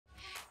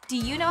Do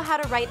you know how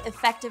to write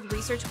effective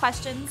research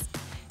questions?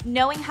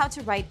 Knowing how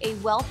to write a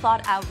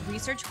well-thought-out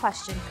research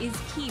question is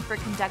key for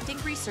conducting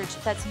research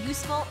that's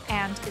useful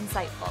and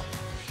insightful.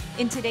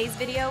 In today's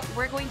video,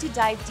 we're going to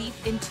dive deep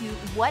into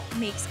what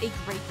makes a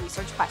great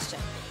research question.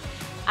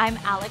 I'm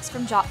Alex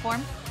from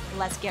Jotform.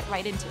 Let's get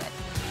right into it.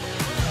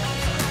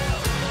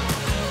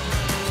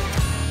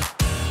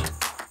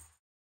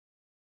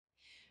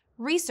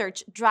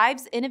 Research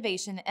drives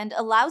innovation and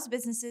allows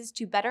businesses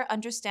to better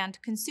understand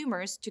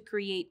consumers to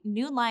create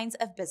new lines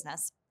of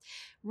business.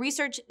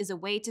 Research is a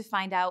way to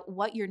find out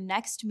what your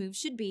next move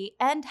should be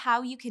and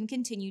how you can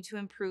continue to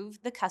improve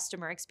the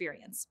customer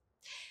experience.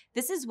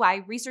 This is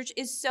why research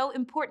is so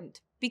important,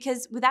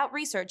 because without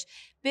research,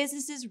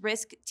 businesses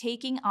risk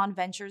taking on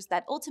ventures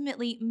that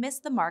ultimately miss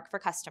the mark for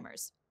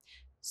customers.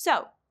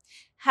 So,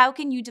 how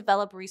can you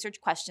develop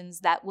research questions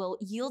that will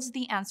yield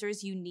the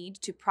answers you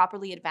need to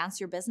properly advance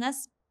your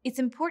business? It's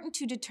important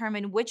to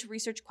determine which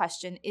research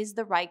question is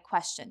the right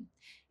question.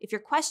 If your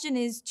question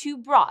is too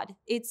broad,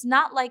 it's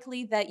not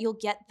likely that you'll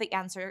get the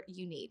answer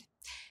you need.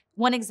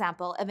 One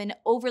example of an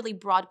overly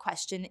broad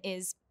question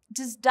is,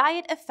 does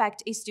diet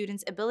affect a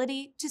student's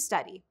ability to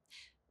study?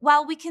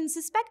 While we can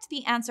suspect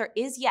the answer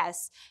is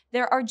yes,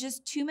 there are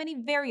just too many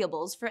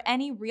variables for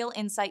any real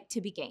insight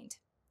to be gained.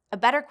 A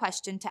better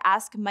question to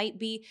ask might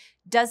be,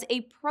 does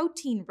a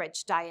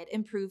protein-rich diet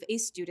improve a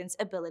student's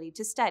ability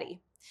to study?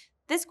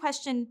 This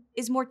question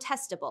is more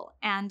testable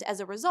and, as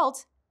a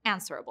result,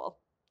 answerable.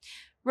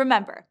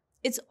 Remember,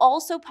 it's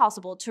also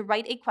possible to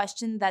write a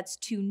question that's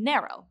too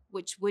narrow,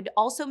 which would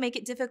also make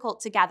it difficult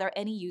to gather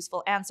any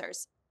useful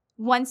answers.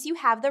 Once you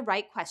have the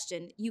right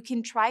question, you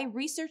can try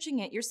researching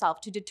it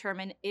yourself to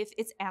determine if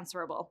it's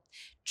answerable.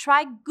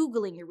 Try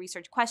Googling your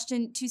research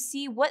question to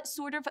see what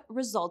sort of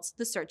results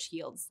the search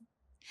yields.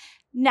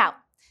 Now,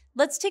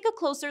 let's take a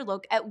closer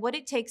look at what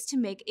it takes to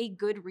make a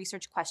good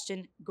research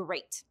question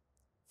great.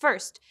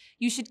 First,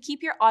 you should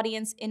keep your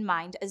audience in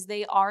mind, as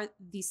they are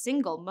the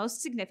single most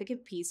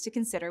significant piece to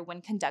consider when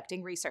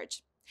conducting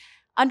research.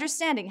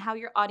 Understanding how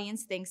your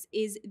audience thinks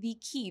is the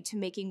key to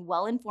making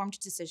well-informed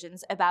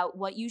decisions about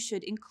what you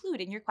should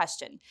include in your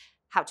question,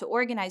 how to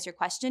organize your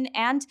question,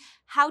 and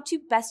how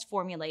to best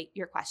formulate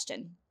your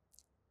question.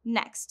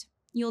 Next,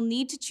 you'll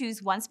need to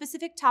choose one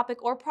specific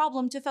topic or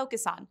problem to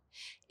focus on.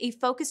 A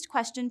focused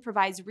question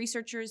provides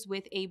researchers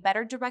with a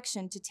better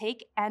direction to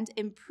take and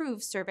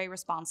improve survey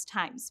response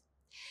times.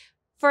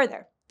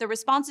 Further, the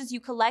responses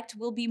you collect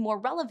will be more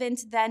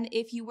relevant than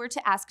if you were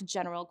to ask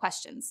general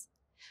questions.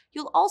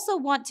 You'll also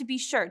want to be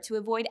sure to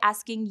avoid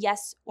asking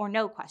yes or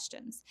no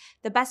questions.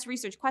 The best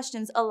research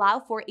questions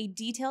allow for a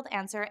detailed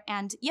answer,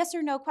 and yes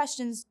or no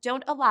questions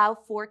don't allow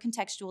for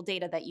contextual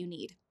data that you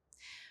need.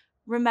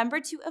 Remember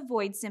to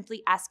avoid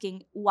simply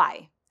asking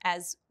why,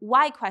 as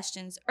why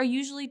questions are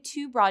usually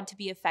too broad to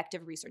be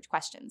effective research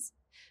questions.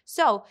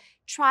 So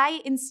try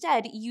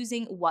instead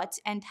using what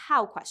and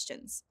how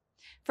questions.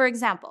 For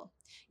example,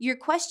 your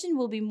question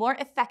will be more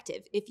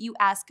effective if you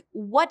ask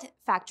what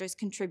factors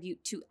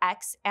contribute to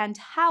X and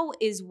how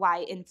is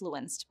Y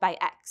influenced by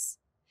X.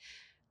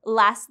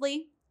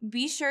 Lastly,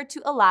 be sure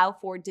to allow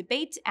for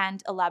debate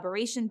and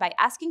elaboration by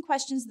asking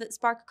questions that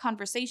spark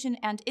conversation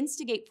and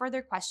instigate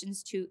further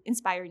questions to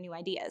inspire new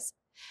ideas.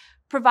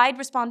 Provide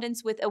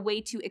respondents with a way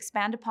to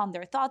expand upon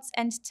their thoughts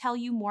and tell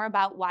you more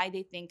about why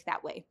they think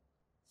that way.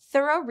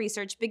 Thorough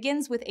research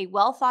begins with a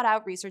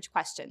well-thought-out research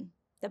question.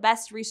 The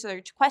best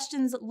research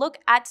questions look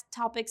at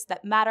topics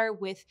that matter,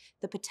 with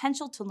the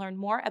potential to learn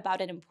more about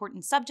an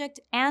important subject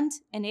and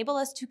enable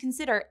us to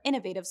consider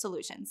innovative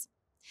solutions.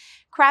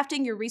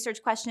 Crafting your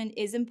research question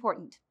is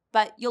important,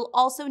 but you'll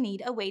also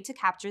need a way to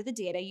capture the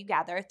data you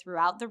gather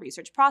throughout the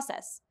research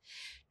process.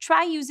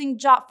 Try using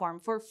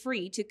Jotform for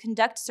free to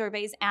conduct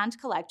surveys and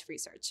collect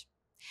research.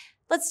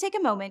 Let's take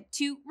a moment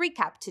to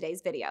recap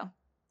today's video.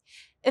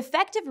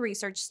 Effective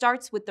research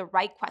starts with the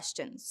right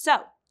question.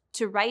 So,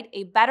 to write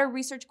a better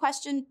research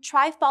question,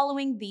 try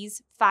following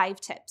these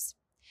 5 tips.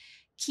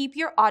 Keep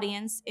your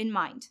audience in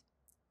mind.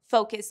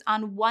 Focus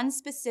on one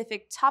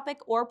specific topic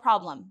or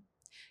problem.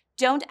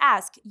 Don't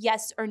ask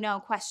yes or no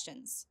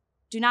questions.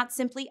 Do not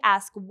simply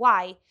ask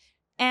why,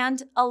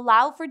 and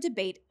allow for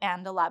debate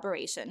and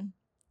elaboration.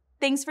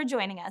 Thanks for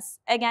joining us.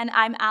 Again,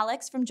 I'm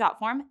Alex from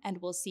Jotform, and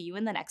we'll see you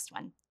in the next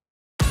one.